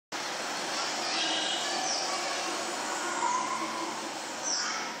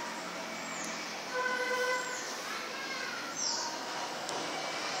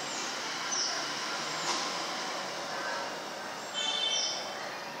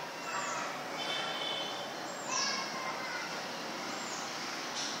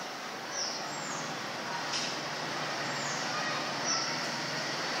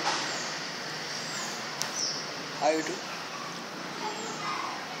Hi YouTube.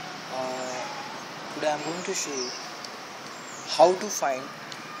 Uh, Today I am going to show you how to find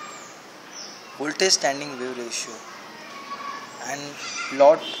voltage standing wave ratio and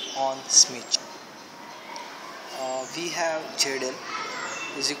plot on Smith chart. We have ZL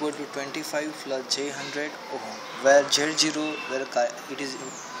is equal to 25 plus J100 ohm, where Z0 it is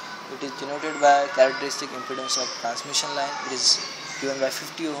denoted by characteristic impedance of transmission line. It is given by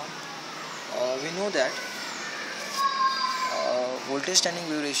 50 ohm. We know that voltage standing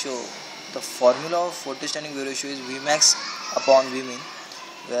wave ratio, the formula of voltage standing wave ratio is Vmax upon Vmin,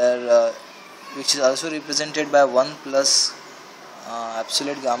 which is also represented by 1 plus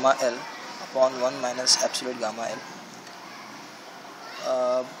absolute gamma L upon 1 minus absolute gamma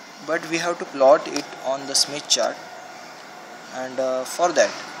L. But we have to plot it on the Smith chart, and for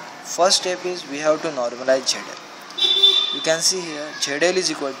that, first step is we have to normalize ZL. You can see here ZL is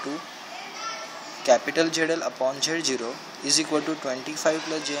equal to capital ZL upon Z0 is equal to 25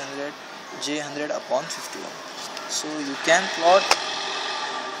 plus J100 upon 51. So you can plot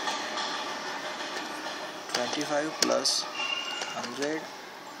 25 plus 100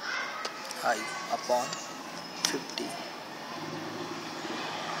 I upon 50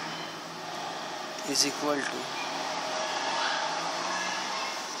 is equal to,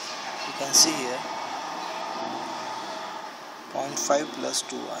 you can see here, 0.5 plus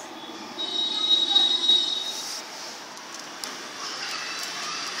 2I.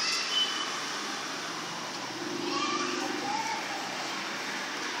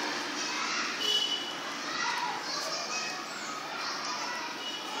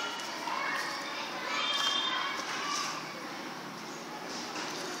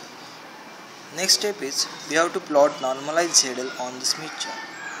 Next step is we have to plot normalized ZL on the Smith chart.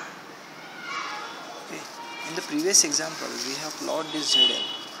 Okay. In the previous example, we have plotted this ZL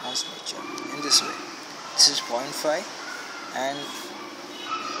on Smith chart in this way. This is 0.5 and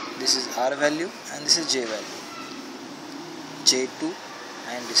this is R value and this is J value, J2,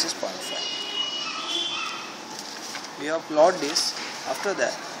 and this is 0.5. We have plotted this. After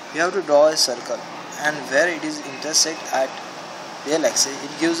that, we have to draw a circle, and where it is intersect at real axis,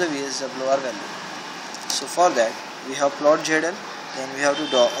 it gives a VSWR value. So for that, we have plot ZL, then we have to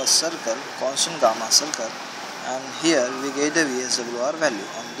draw a circle, constant gamma circle, and here we get the VSWR value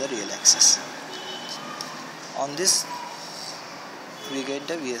on the real axis. On this, we get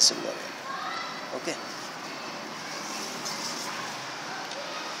the VSWR value. Okay.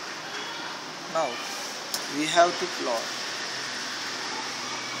 Now we have to plot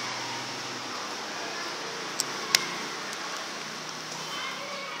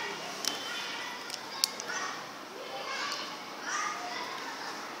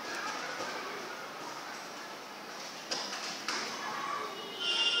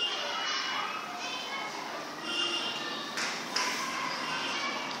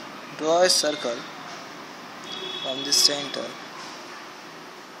draw a circle from this center,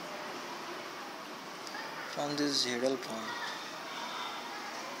 from this ZL point.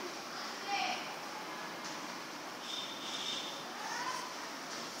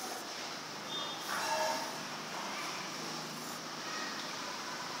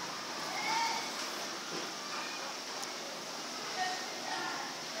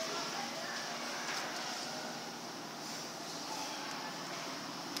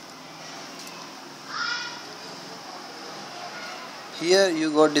 Here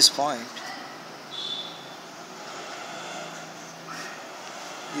you got this point.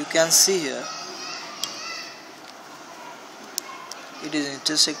 You can see here it is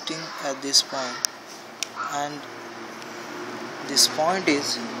intersecting at this point, and this point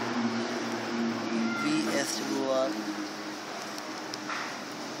is VSWR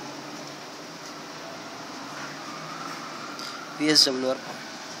point.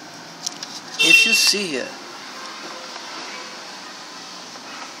 If you see here,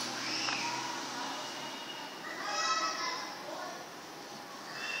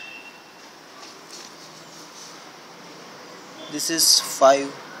 this is 5,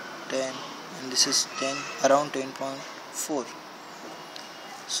 10, and this is 10, around 10.4.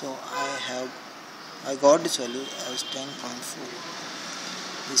 So I got this value as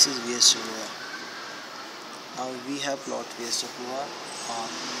 10.4. This is VSWR. Now we have plot VSWR on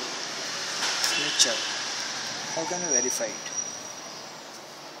Smith chart. How can we verify it?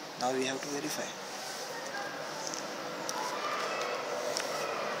 Now we have to verify.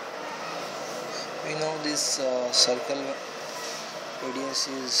 We know this circle radius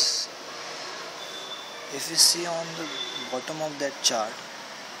is, if you see on the bottom of that chart,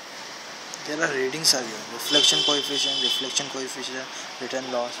 there are readings are given: reflection coefficient,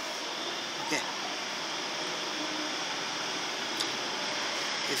 return loss. Okay.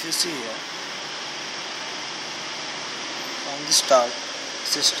 if you see here, from the start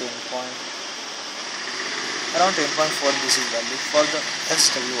this is 10 point, around 10.4 this is value for the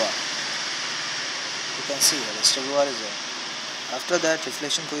SWR. You can see here SWR is there. After that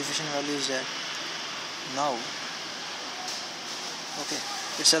reflection coefficient value is there. Now okay,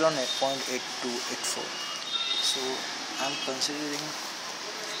 it's around 0.8284. So I am considering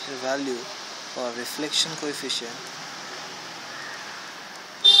the value for reflection coefficient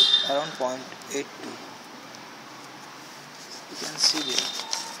around 0.82. You can see there.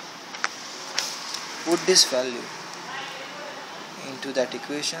 Put this value into that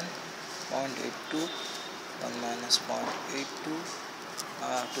equation, 0.82, 1 minus 0.82. I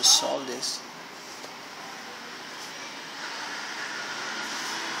have to solve this.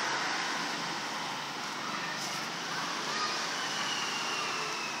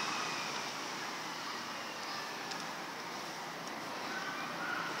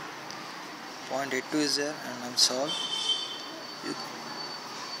 Point 0.82 is there and I'm solved. You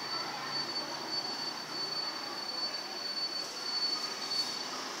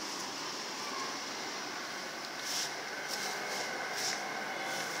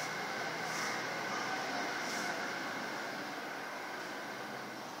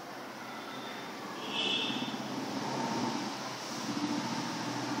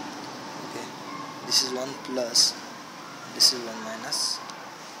 1 plus, this is 1 minus.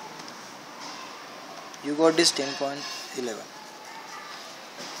 You got this 10.11,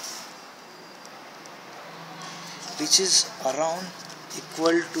 which is around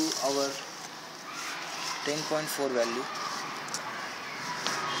equal to our 10.4 value.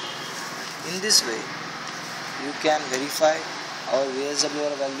 In this way, you can verify our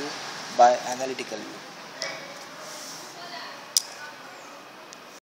VSWR value by analytical view.